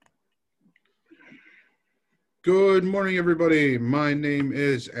Good morning, everybody. My name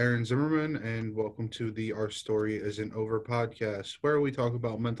is Aaron Zimmerman, and welcome to the Our Story Isn't Over podcast, where we talk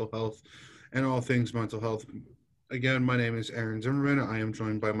about mental health and all things mental health. Again, my name is Aaron Zimmerman. I am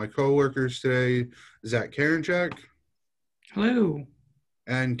joined by my coworkers today, Zach Karenchak Hello.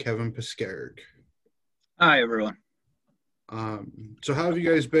 and Kevin Piskaric. Hi, everyone. So how have you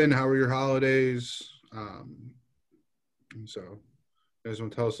guys been? How were your holidays? So, you guys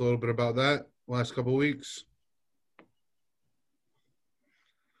want to tell us a little bit about that last couple of weeks?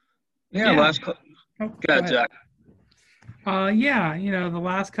 Yeah, Yeah. Go Go ahead, ahead. Zach. The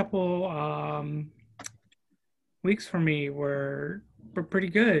last couple weeks for me were pretty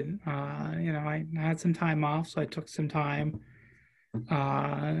good. I had some time off, so I took some time.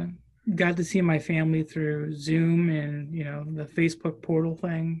 Uh, got to see my family through Zoom and the Facebook portal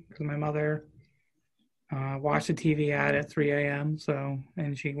thing because my mother watched the TV ad at 3 a.m.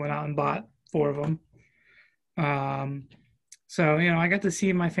 And she went out and bought four of them. I got to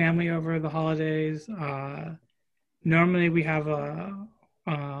see my family over the holidays. Normally we have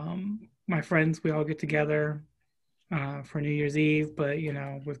my friends, we all get together for New Year's Eve, but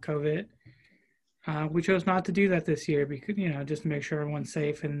with COVID, we chose not to do that this year because just to make sure everyone's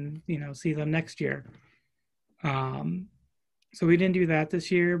safe and see them next year. So we didn't do that this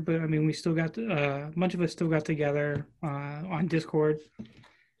year, but I mean we still got a bunch of us still got together on Discord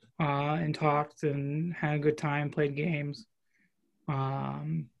and talked and had a good time, played games.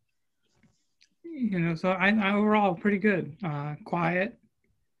 Um, so I overall pretty good. Quiet.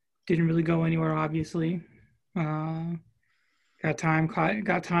 Didn't really go anywhere, obviously. Uh, got time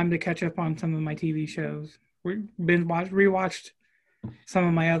to catch up on some of my TV shows. Rewatched some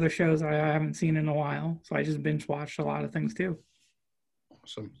of my other shows I haven't seen in a while. So I just binge watched a lot of things too.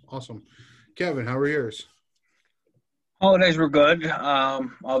 Awesome. Kevin, how were yours? Holidays were good.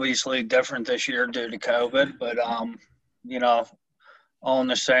 Obviously different this year due to COVID, but you know, all in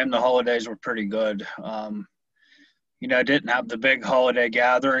the same, the holidays were pretty good. I didn't have the big holiday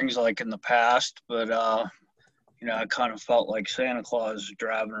gatherings like in the past, but I kind of felt like Santa Claus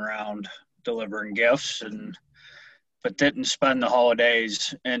driving around delivering gifts but didn't spend the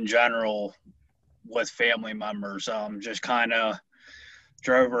holidays in general with family members. Just kind of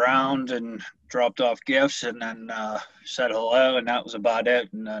drove around and dropped off gifts and then said hello, and that was about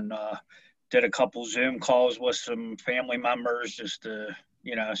it. And then did a couple Zoom calls with some family members just to,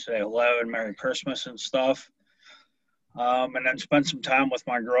 say hello and Merry Christmas and stuff. And then spent some time with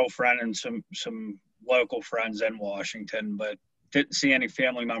my girlfriend and some local friends in Washington, but didn't see any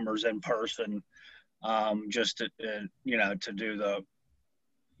family members in person. Just to do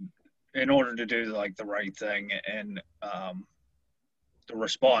in order to do like the right thing and the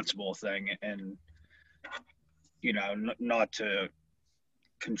responsible thing, and not to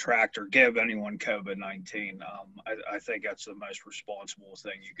contract or give anyone COVID-19. I think that's the most responsible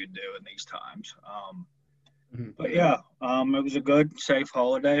thing you could do in these times. But yeah, it was a good, safe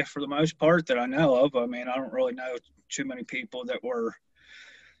holiday for the most part that I know of. I mean, I don't really know too many people that were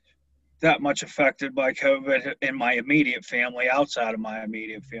that much affected by COVID in my immediate family. Outside of my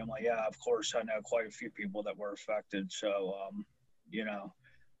immediate family, yeah, of course, I know quite a few people that were affected. So,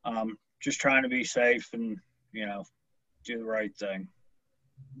 just trying to be safe and do the right thing.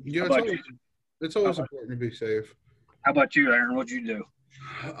 Yeah, it's always important to be safe. How about you, Aaron? What'd you do?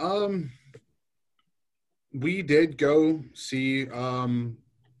 We did go see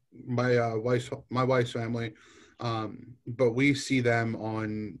my wife's family, but we see them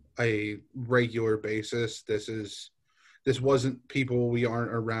on a regular basis. This wasn't people we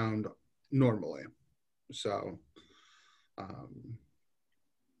aren't around normally, so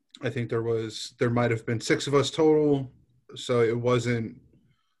I think there might have been six of us total, so it wasn't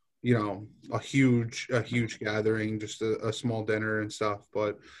a huge gathering, just a small dinner and stuff.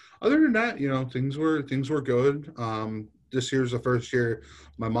 But other than that, things were good. This year's the first year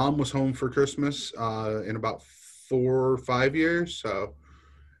my mom was home for Christmas in about 4 or 5 years, so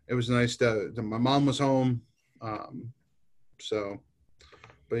it was nice that my mom was home. um, so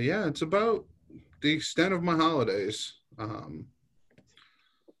but yeah, it's about the extent of my holidays.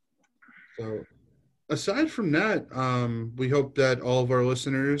 So aside from that, we hope that all of our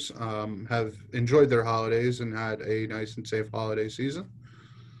listeners have enjoyed their holidays and had a nice and safe holiday season.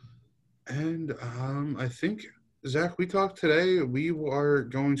 And I think, Zach, we talked today. We are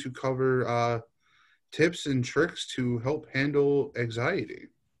going to cover tips and tricks to help handle anxiety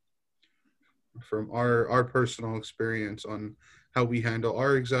from our personal experience on how we handle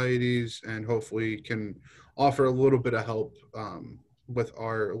our anxieties, and hopefully can offer a little bit of help with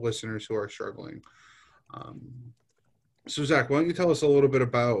our listeners who are struggling. Um, so, Zach, why don't you tell us a little bit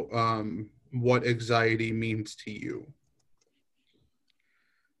about what anxiety means to you.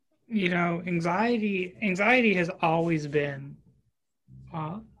 You know, anxiety has always been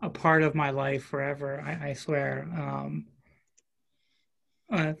a part of my life forever. I swear.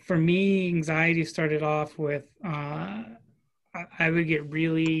 For me, anxiety started off with I would get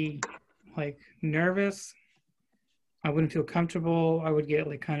really like nervous. I wouldn't feel comfortable. I would get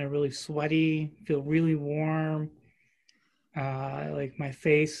like kind of really sweaty, feel really warm. Like my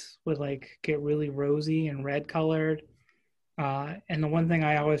face would like get really rosy and red colored. And the one thing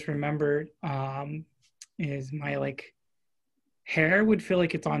I always remembered is my like hair would feel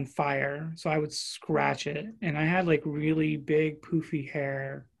like it's on fire. So I would scratch it. And I had like really big poofy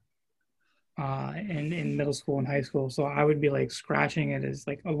hair in middle school and high school. So I would be like scratching it as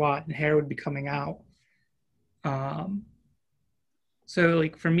like a lot and hair would be coming out. Um, so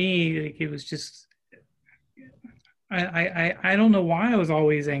like for me, like it was just I don't know why I was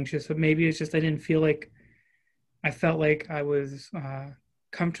always anxious, but maybe it's just I didn't feel like I felt like I was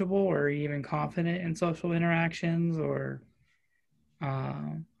comfortable or even confident in social interactions, or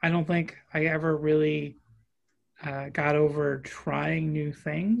I don't think I ever really got over trying new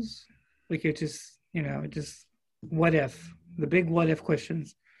things. Like it just, you know, it just what if the big what if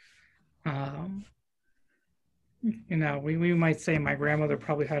questions. Um, you know, we might say my grandmother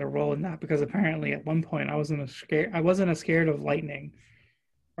probably had a role in that because apparently at one point I wasn't a scared of lightning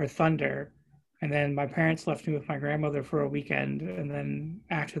or thunder. And then my parents left me with my grandmother for a weekend. And then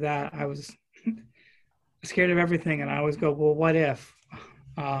after that, I was scared of everything. And I always go, well, what if?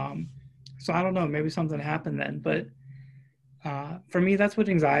 Um, so I don't know, maybe something happened then. But for me, that's what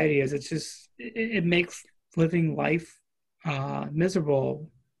anxiety is. It's just, it makes living life miserable.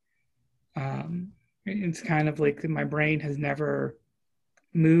 It's kind of like my brain has never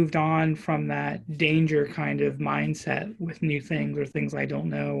moved on from that danger kind of mindset with new things or things I don't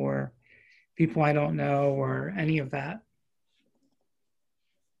know or people I don't know or any of that.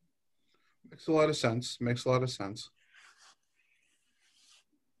 Makes a lot of sense. Makes a lot of sense.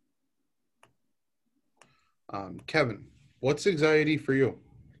 Kevin, what's anxiety for you?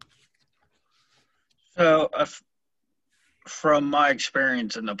 So, from my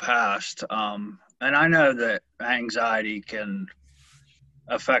experience in the past, and I know that anxiety can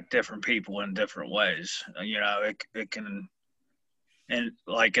affect different people in different ways. You know, it can, and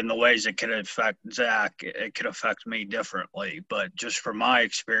like in the ways it can affect Zach, it could affect me differently. But just from my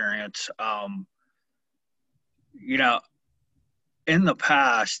experience, you know, in the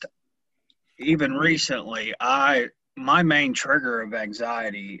past, even recently, my main trigger of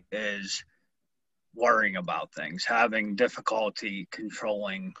anxiety is worrying about things, having difficulty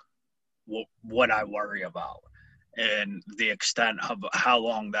controlling what I worry about and the extent of how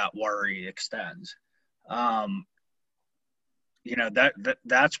long that worry extends. Um, you know,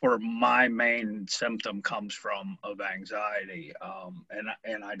 that's where my main symptom comes from of anxiety,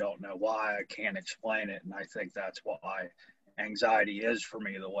 and I don't know why. I can't explain it, and I think that's why anxiety is for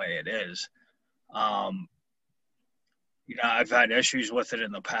me the way it is. Um, you know, I've had issues with it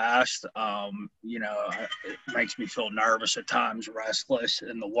in the past. You know, it makes me feel nervous at times, restless,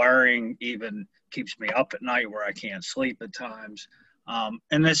 and the worrying even keeps me up at night where I can't sleep at times.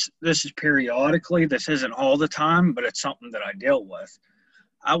 And this is periodically. This isn't all the time, but it's something that I deal with.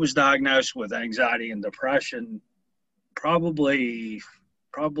 I was diagnosed with anxiety and depression probably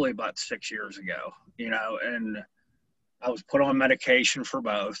about 6 years ago. You know, and I was put on medication for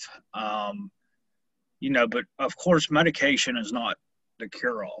both. You know, but of course, medication is not the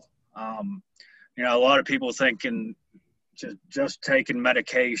cure all. You know, a lot of people thinking just taking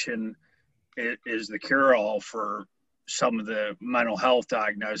medication is the cure all for some of the mental health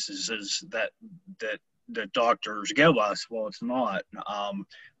diagnoses that the doctors give us. Well, it's not.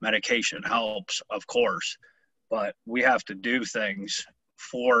 Medication helps, of course, but we have to do things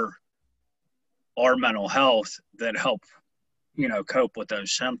for our mental health that help, you know, cope with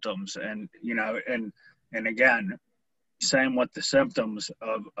those symptoms. And, you know, and again, same with the symptoms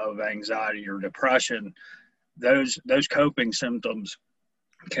of anxiety or depression, those coping symptoms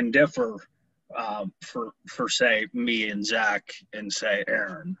can differ for say me and Zach and say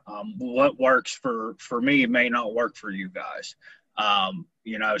Aaron. What works for me may not work for you guys.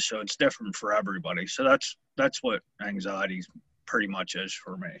 You know, so it's different for everybody. So that's what anxiety pretty much is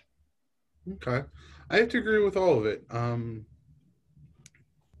for me. Okay. I have to agree with all of it.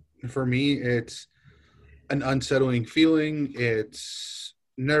 For me, it's an unsettling feeling. It's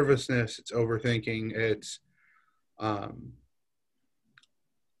nervousness. It's overthinking. Um,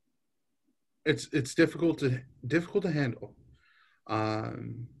 it's difficult to handle. I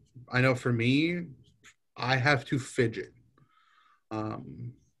know for me, I have to fidget.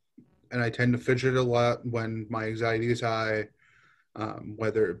 Um, and I tend to fidget a lot when my anxiety is high,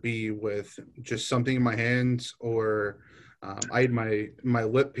 whether it be with just something in my hands or I had my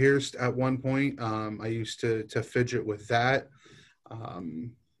lip pierced at one point. I used to fidget with that.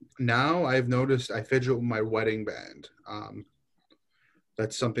 Now I've noticed I fidget with my wedding band.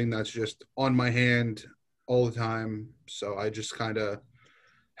 That's something that's just on my hand all the time. So I just kind of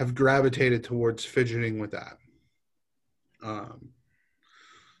have gravitated towards fidgeting with that.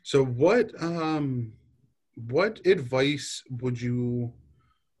 So what advice would you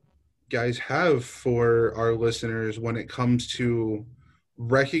guys have for our listeners when it comes to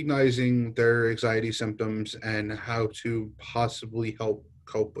recognizing their anxiety symptoms and how to possibly help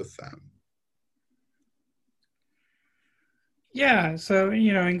cope with them? Yeah, so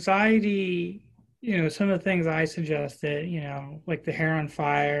anxiety, some of the things I suggested, like the hair on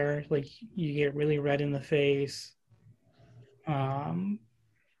fire, like you get really red in the face.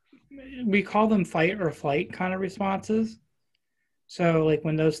 We call them fight or flight kind of responses. So like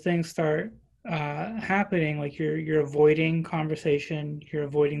when those things start happening, like you're avoiding conversation, you're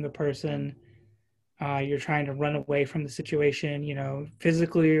avoiding the person, you're trying to run away from the situation,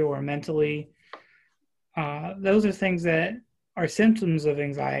 physically or mentally. Those are things that are symptoms of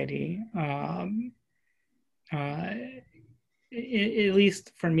anxiety. At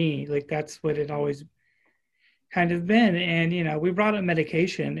least for me, like that's what it always kind of been. And we brought up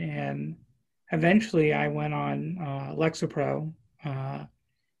medication, and eventually I went on Lexapro,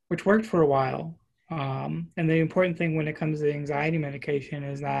 which worked for a while. And the important thing when it comes to anxiety medication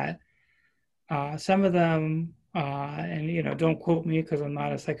is that some of them, and don't quote me because I'm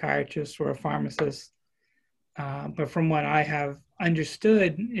not a psychiatrist or a pharmacist, but from what I have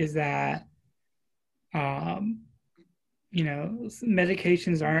understood is that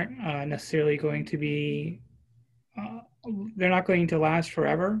medications aren't necessarily going to be, they're not going to last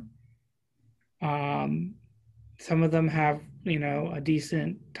forever. Some of them have, a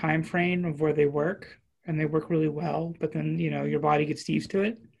decent time frame of where they work, and they work really well, but then, your body gets used to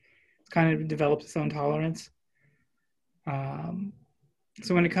it. It's kind of develops its own tolerance.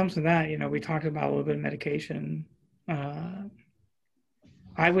 So when it comes to that, we talked about a little bit of medication. I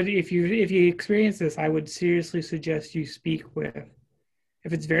would, if you experience this, I would seriously suggest you speak with,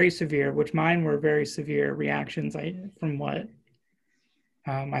 if it's very severe, which mine were very severe reactions. From what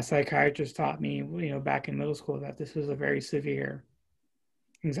my psychiatrist taught me, back in middle school, that this was a very severe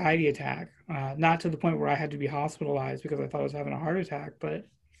anxiety attack. Not to the point where I had to be hospitalized because I thought I was having a heart attack, but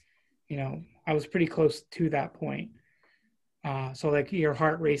I was pretty close to that point. So like your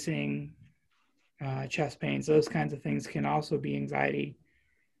heart racing, chest pains, those kinds of things can also be anxiety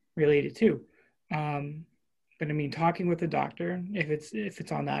related too. But I mean, talking with the doctor, if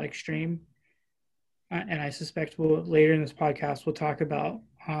it's on that extreme, and I suspect later in this podcast, we'll talk about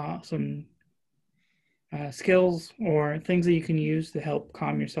some skills or things that you can use to help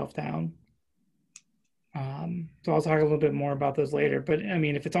calm yourself down. So I'll talk a little bit more about those later. But I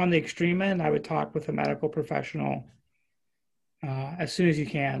mean, if it's on the extreme end, I would talk with a medical professional as soon as you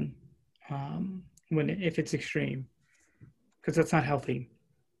can, if it's extreme, because that's not healthy.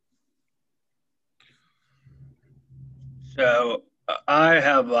 So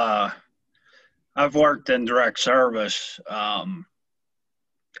I've worked in direct service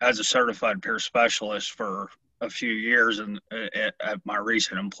as a certified peer specialist for a few years at my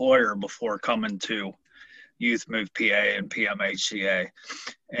recent employer before coming to Youth Move PA and PMHCA.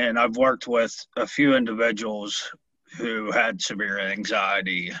 And I've worked with a few individuals who had severe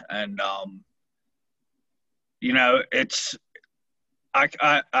anxiety, and it's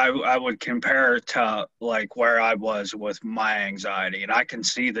I would compare it to like where I was with my anxiety, and I can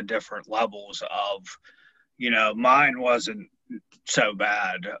see the different levels of, mine wasn't so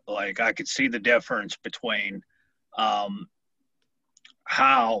bad. Like I could see the difference between how,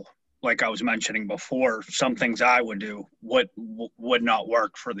 like I was mentioning before, some things I would do would not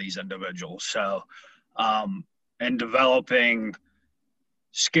work for these individuals. So and developing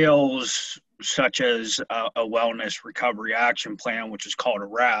skills such as a wellness recovery action plan, which is called a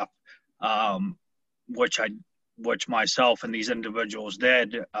RAP, which myself and these individuals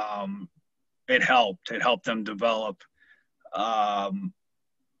did. It helped them develop, help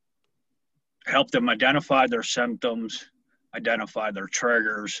them identify their symptoms, identify their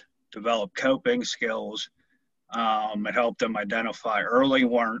triggers, develop coping skills. It helped them identify early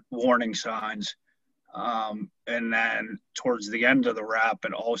warning signs. And then towards the end of the RAP,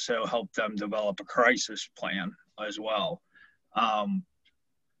 it also helped them develop a crisis plan as well.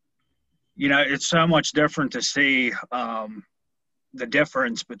 It's so much different to see the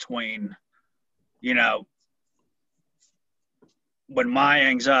difference between, when my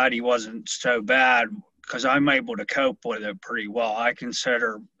anxiety wasn't so bad, because I'm able to cope with it pretty well. I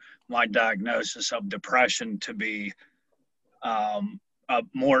consider my diagnosis of depression to be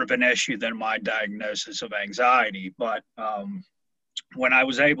more of an issue than my diagnosis of anxiety. But when I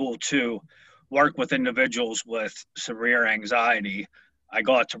was able to work with individuals with severe anxiety, I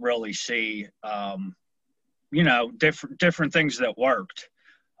got to really see, different things that worked.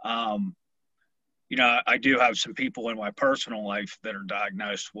 I do have some people in my personal life that are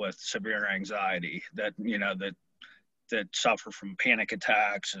diagnosed with severe anxiety that suffer from panic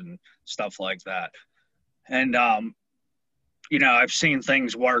attacks and stuff like that. And, I've seen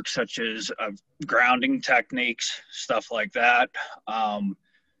things work such as grounding techniques, stuff like that. I've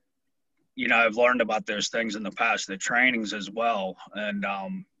learned about those things in the past, the trainings as well. And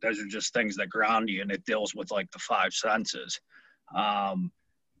those are just things that ground you, and it deals with like the five senses. And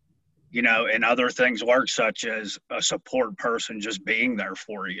other things work, such as a support person just being there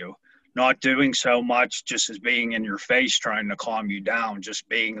for you, not doing so much just as being in your face, trying to calm you down, just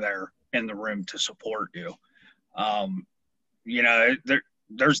being there in the room to support you.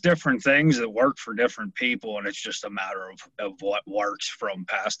 There's different things that work for different people, and it's just a matter of what works from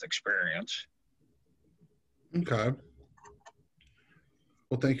past experience. Okay.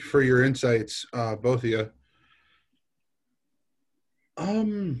 Well, thank you for your insights, both of you.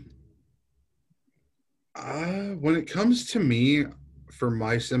 When it comes to me, for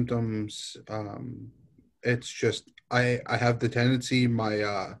my symptoms, it's just I have the tendency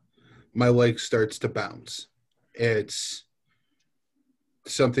my leg starts to bounce. It's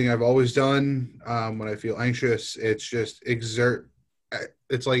something I've always done. When I feel anxious, it's just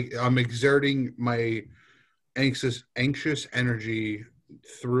it's like I'm exerting my anxious energy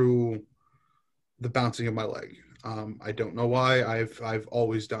through the bouncing of my leg. I don't know why. I've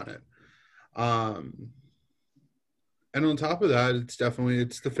always done it. And on top of that, it's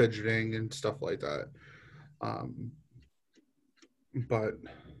the fidgeting and stuff like that. But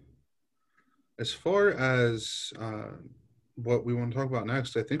as far as what we want to talk about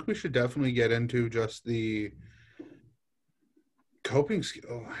next, I think we should definitely get into just the coping skills.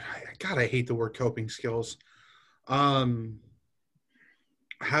 Oh, God, I hate the word coping skills. How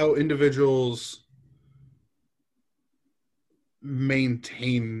individuals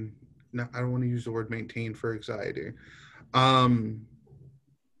maintain, no, I don't want to use the word maintain for anxiety,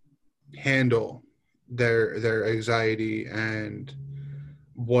 handle their anxiety, and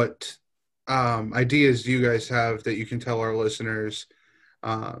what ideas do you guys have that you can tell our listeners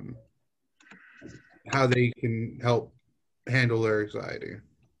how they can help handle their anxiety?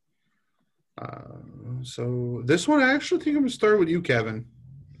 So this one, I actually think I'm going to start with you, Kevin.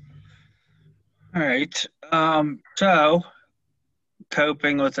 All right. So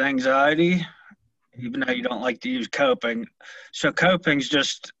coping with anxiety, even though you don't like to use coping. So coping's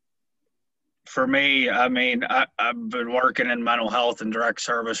just, for me, I mean, I've been working in mental health and direct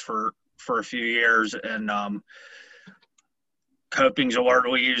service for a few years, and coping's a word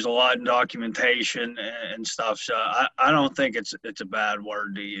we use a lot in documentation and stuff. So I don't think it's a bad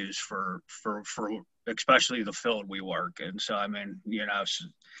word to use for especially the field we work in. So I mean,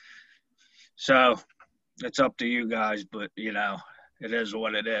 so it's up to you guys, but it is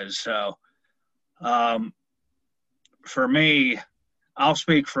what it is. So for me, I'll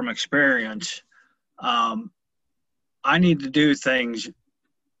speak from experience. I need to do things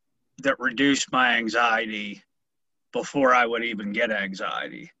that reduce my anxiety before I would even get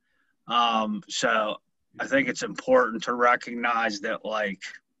anxiety. So I think it's important to recognize that, like,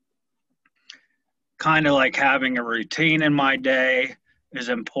 kind of like having a routine in my day is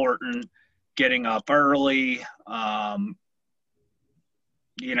important. Getting up early,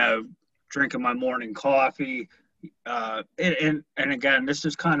 drinking my morning coffee. And again, this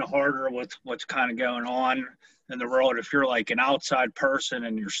is kind of harder with what's kind of going on in the world. If you're like an outside person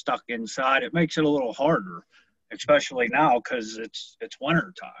and you're stuck inside, it makes it a little harder, especially now because it's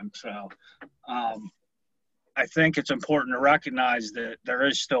winter time. So I think it's important to recognize that there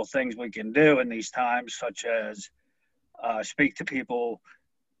is still things we can do in these times, such as speak to people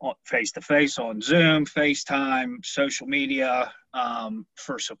face-to-face on Zoom, FaceTime, social media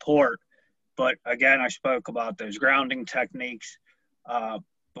for support. But again, I spoke about those grounding techniques. But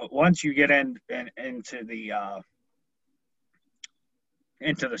once you get into the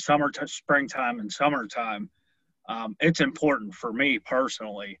springtime and summertime, it's important for me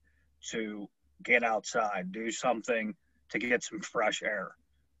personally to get outside, do something to get some fresh air,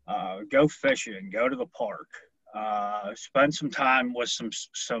 go fishing, go to the park, spend some time with some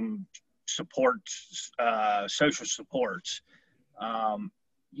supports, social supports.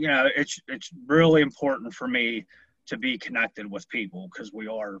 It's really important for me to be connected with people, because we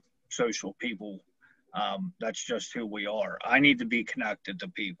are social people. That's just who we are. I need to be connected to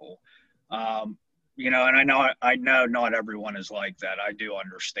people. And I know not everyone is like that. I do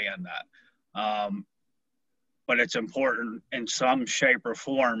understand that. But it's important in some shape or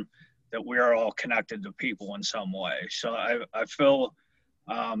form that we are all connected to people in some way. So I feel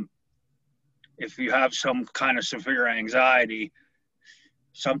if you have some kind of severe anxiety,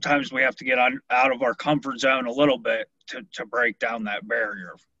 sometimes we have to get out of our comfort zone a little bit to break down that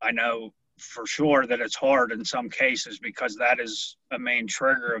barrier. I know for sure that it's hard in some cases, because that is a main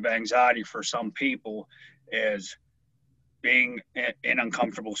trigger of anxiety for some people, is being in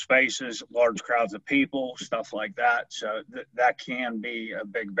uncomfortable spaces, large crowds of people, stuff like that. So that can be a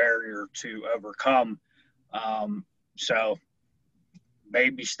big barrier to overcome. So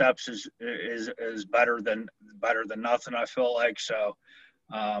baby steps is better than nothing, I feel like. So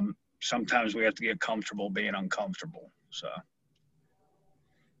sometimes we have to get comfortable being uncomfortable. So.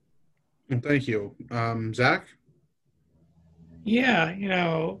 Thank you. Zach? Yeah,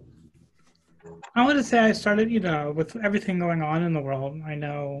 I want to say I started, with everything going on in the world. I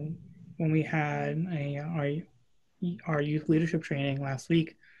know when we had our youth leadership training last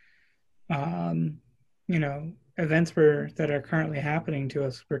week, events that are currently happening to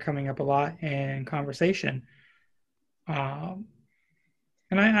us were coming up a lot in conversation. And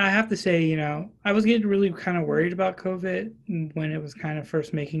I have to say, I was getting really kind of worried about COVID when it was kind of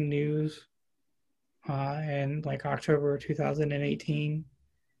first making news in like October 2018.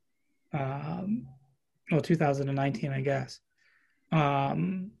 2019, I guess.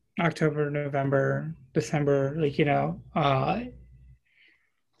 October, November, December,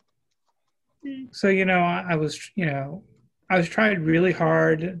 so, I was trying really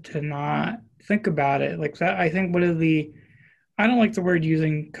hard to not think about it like that. I think I don't like the word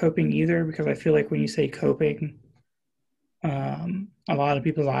using coping either, because I feel like when you say coping, a lot of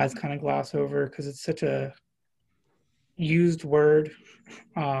people's eyes kind of gloss over because it's such a used word.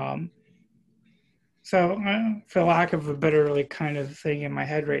 So for lack of a better kind of thing in my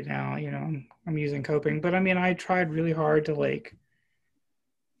head right now, I'm using coping. But I mean, I tried really hard to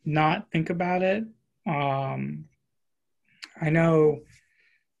not think about it. I know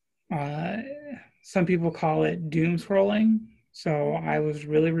some people call it doom scrolling. So I was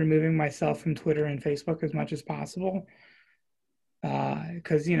really removing myself from Twitter and Facebook as much as possible.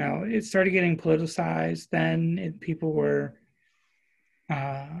 Because, it started getting politicized then. People were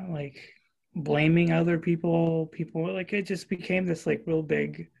blaming other people it just became this real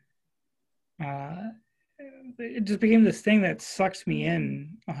big it just became this thing that sucks me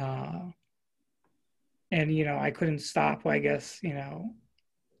in, and I couldn't stop. I guess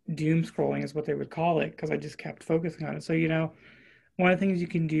doom scrolling is what they would call it, because I just kept focusing on it. So one of the things you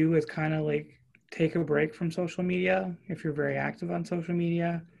can do is kind of take a break from social media if you're very active on social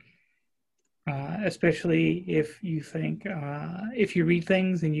media. Especially if you think, if you read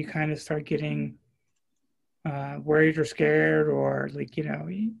things and you kind of start getting worried or scared, or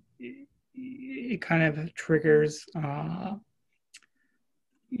it kind of triggers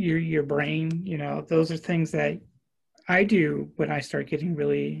your brain. Those are things that I do when I start getting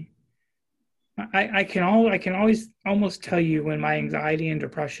really. I can always almost tell you when my anxiety and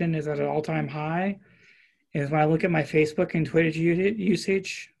depression is at an all-time high, is when I look at my Facebook and Twitter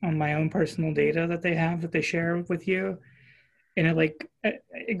usage on my own personal data that they share with you. And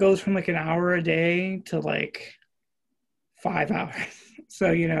it goes from an hour a day to 5 hours.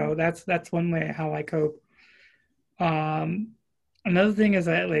 So, that's one way how I cope. Another thing is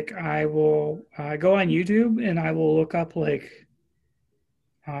that I will go on YouTube and I will look up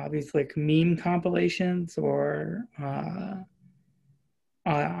these meme compilations, or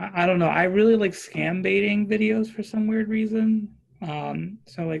I don't know. I really like scam baiting videos for some weird reason.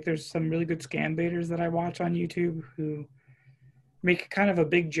 So there's some really good scam baiters that I watch on YouTube who make kind of a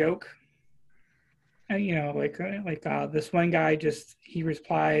big joke. This one guy he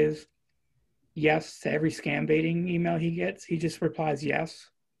replies yes to every scam baiting email he gets. He just replies yes.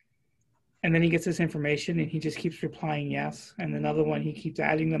 And then he gets this information and he just keeps replying yes. And another one, he keeps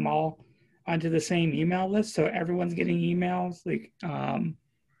adding them all onto the same email list. So everyone's getting emails. I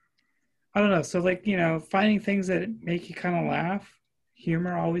don't know. So finding things that make you kind of laugh.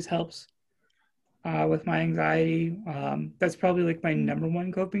 Humor always helps with my anxiety. That's probably my number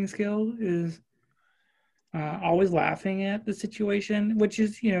one coping skill, is always laughing at the situation, which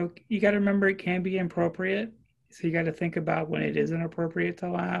is, you got to remember it can be inappropriate. So you got to think about when it is inappropriate to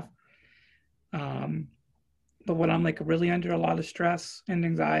laugh. But when I'm really under a lot of stress and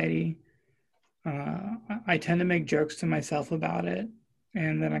anxiety, I tend to make jokes to myself about it,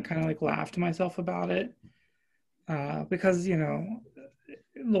 and then I kind of laugh to myself about it. because, you know,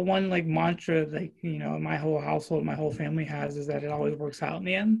 the one like mantra, like, you know, my whole household, my whole family has is that it always works out in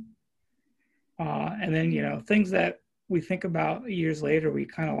the end. And then, you know, things that we think about years later, we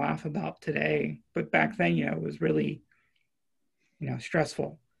kind of laugh about today, but back then, you know, it was really, you know,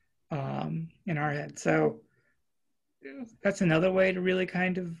 stressful in our head. So that's another way to really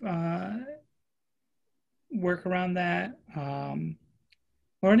kind of work around that.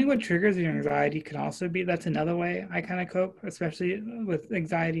 Learning what triggers your anxiety can also be, that's another way I kind of cope, especially with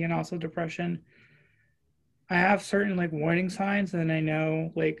anxiety and also depression. I have certain like warning signs that I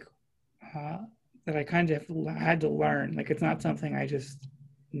know like that I kind of had to learn. Like it's not something I just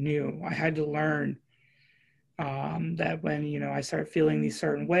knew. I had to learn that when, you know, I start feeling these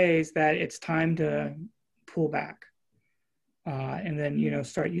certain ways that it's time to pull back. And then, you know,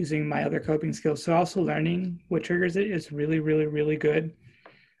 start using my other coping skills. So also learning what triggers it is really, really, really good.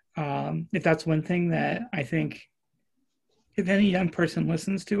 If that's one thing that I think if any young person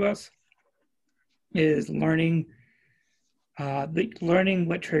listens to us is learning learning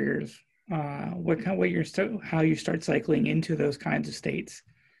what triggers, how you start cycling into those kinds of states.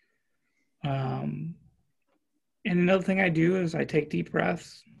 And another thing I do is I take deep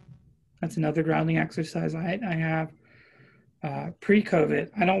breaths. That's another grounding exercise I have.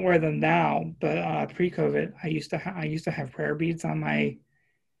 Pre-COVID, I don't wear them now, but pre-COVID, I used to have prayer beads on my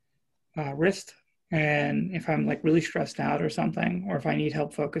wrist, and if I'm like really stressed out or something, or if I need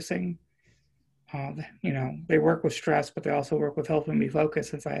help focusing, you know, they work with stress, but they also work with helping me focus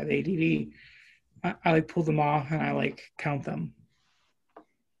since I have ADD. I like pull them off and I like count them.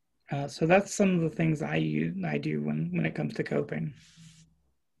 So that's some of the things I do when it comes to coping.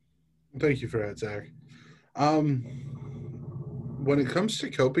 Thank you for that, Zach. When it comes to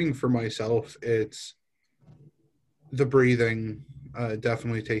coping for myself, it's the breathing,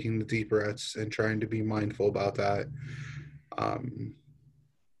 definitely taking the deep breaths and trying to be mindful about that.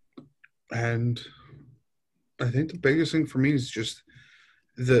 And I think the biggest thing for me is just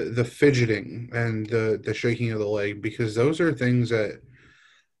the fidgeting and the shaking of the leg, because those are things that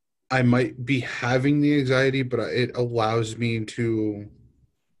I might be having the anxiety, but it allows me to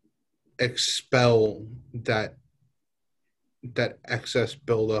expel that excess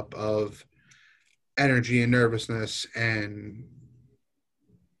buildup of energy and nervousness, and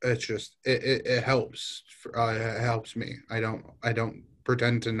it's just it helps. It helps me. I don't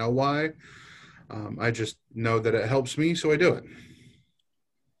pretend to know why. I just know that it helps me, so I do it.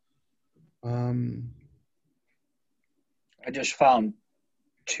 I just found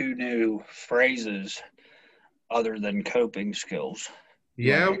 2 new phrases other than coping skills.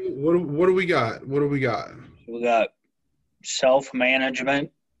 Yeah, what do we got? What do we got? We got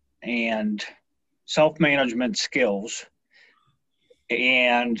self-management skills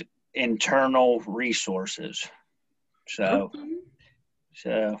and internal resources. So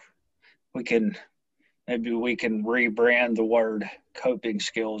we can rebrand the word coping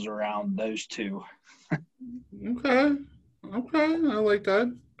skills around those 2. Okay, I like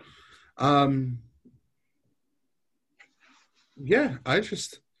that. Yeah,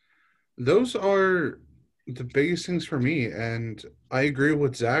 those are the biggest things for me, and I agree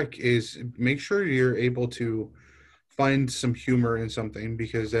with Zach. Is make sure you're able to find some humor in something,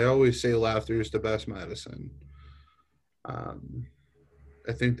 because they always say laughter is the best medicine.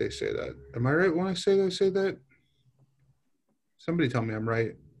 I think they say that. Am I right when I say that? Somebody tell me I'm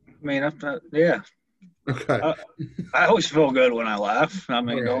right. I mean, yeah. Okay. I always feel good when I laugh. I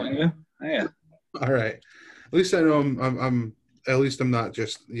mean, right. Don't you? Yeah. All right. At least I know I'm at least I'm not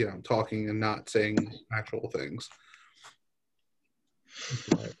just, you know, talking and not saying actual things.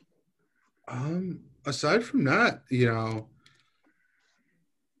 But, aside from that, you know,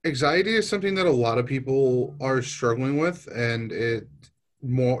 anxiety is something that a lot of people are struggling with, and it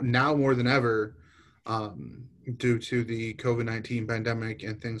more than ever, due to the COVID-19 pandemic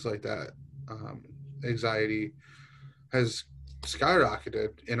and things like that. Anxiety has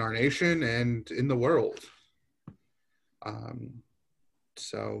skyrocketed in our nation and in the world.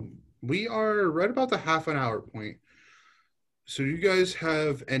 So we are right about the half an hour point. So you guys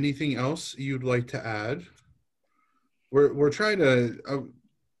have anything else you'd like to add? We're trying to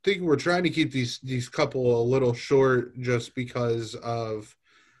think we're trying to keep these couple a little short, just because of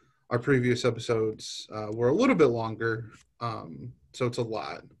our previous episodes were a little bit longer. So it's a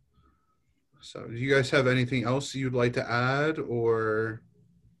lot. So do you guys have anything else you'd like to add, or?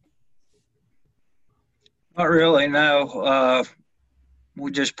 Not really, no.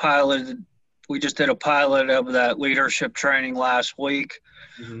 We just did a pilot of that leadership training last week.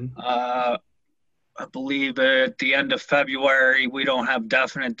 Mm-hmm. I believe at the end of February. We don't have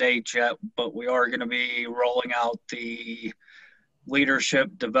definite dates yet, but we are going to be rolling out the leadership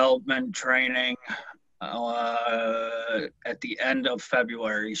development training at the end of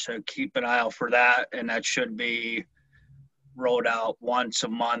February. So keep an eye out for that, and that should be rolled out once a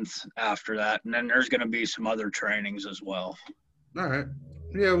month after that. And then there's going to be some other trainings as well. All right.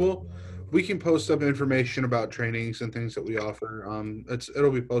 Yeah, well, we can post up information about trainings and things that we offer. It'll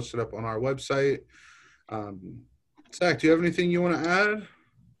be posted up on our website. Zach, do you have anything you want to add?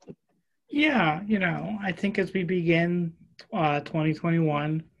 Yeah, I think as we begin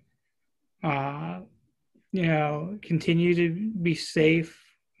 2021, continue to be safe,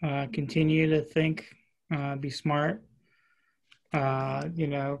 continue to think, be smart.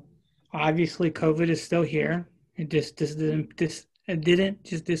 Obviously COVID is still here. It didn't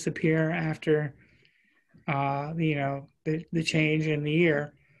just disappear after, the change in the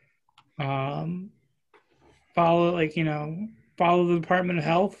year. Follow the Department of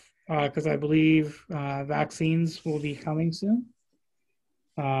Health, because I believe vaccines will be coming soon.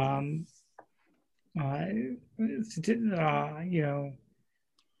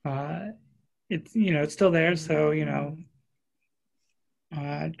 It's still there, so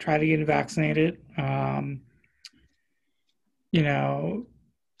try to get vaccinated.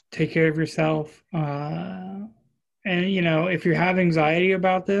 Take care of yourself. And if you have anxiety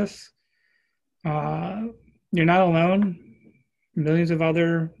about this, you're not alone. Millions of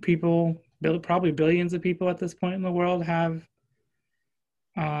other people, probably billions of people at this point in the world, have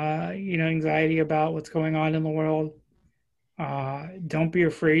anxiety about what's going on in the world. Don't be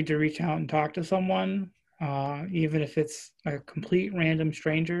afraid to reach out and talk to someone, even if it's a complete random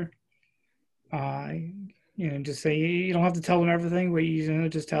stranger. Just say, you don't have to tell them everything, but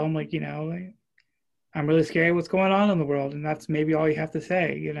just tell them, I'm really scared what's going on in the world, and that's maybe all you have to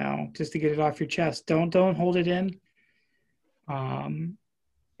say, just to get it off your chest. Don't hold it in.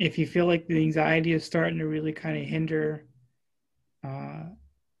 If you feel like the anxiety is starting to really kind of hinder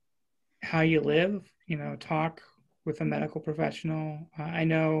how you live, talk with a medical professional. I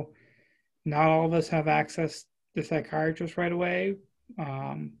know not all of us have access to psychiatrists right away,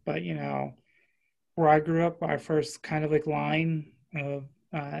 but where I grew up, our first kind of line of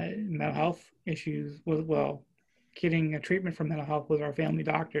mental health issues was, getting a treatment for mental health was our family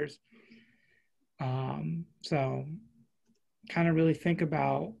doctors. So kind of really think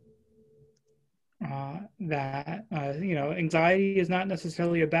about that. Anxiety is not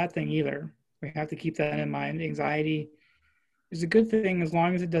necessarily a bad thing either. We have to keep that in mind. Anxiety is a good thing as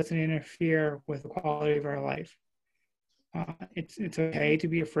long as it doesn't interfere with the quality of our life. It's okay to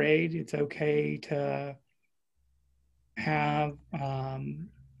be afraid. It's okay to have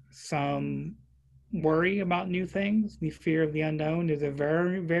some worry about new things. The fear of the unknown is a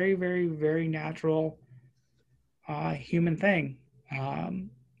very, very, very, very natural human thing.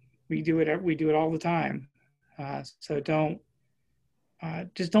 We do it all the time. So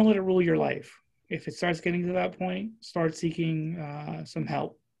just don't let it rule your life. If it starts getting to that point, start seeking some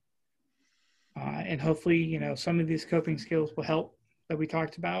help. And hopefully, some of these coping skills will help that we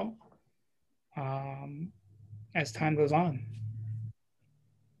talked about as time goes on.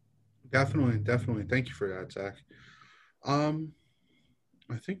 Definitely. Thank you for that, Zach. I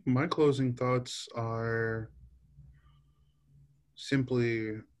think my closing thoughts are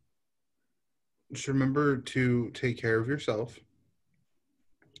simply just remember to take care of yourself.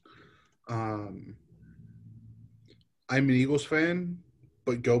 I'm an Eagles fan,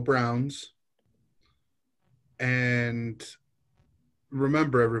 but go Browns. And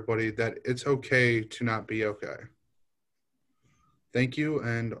remember, everybody, that it's okay to not be okay. Thank you,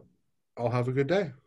 and I'll have a good day.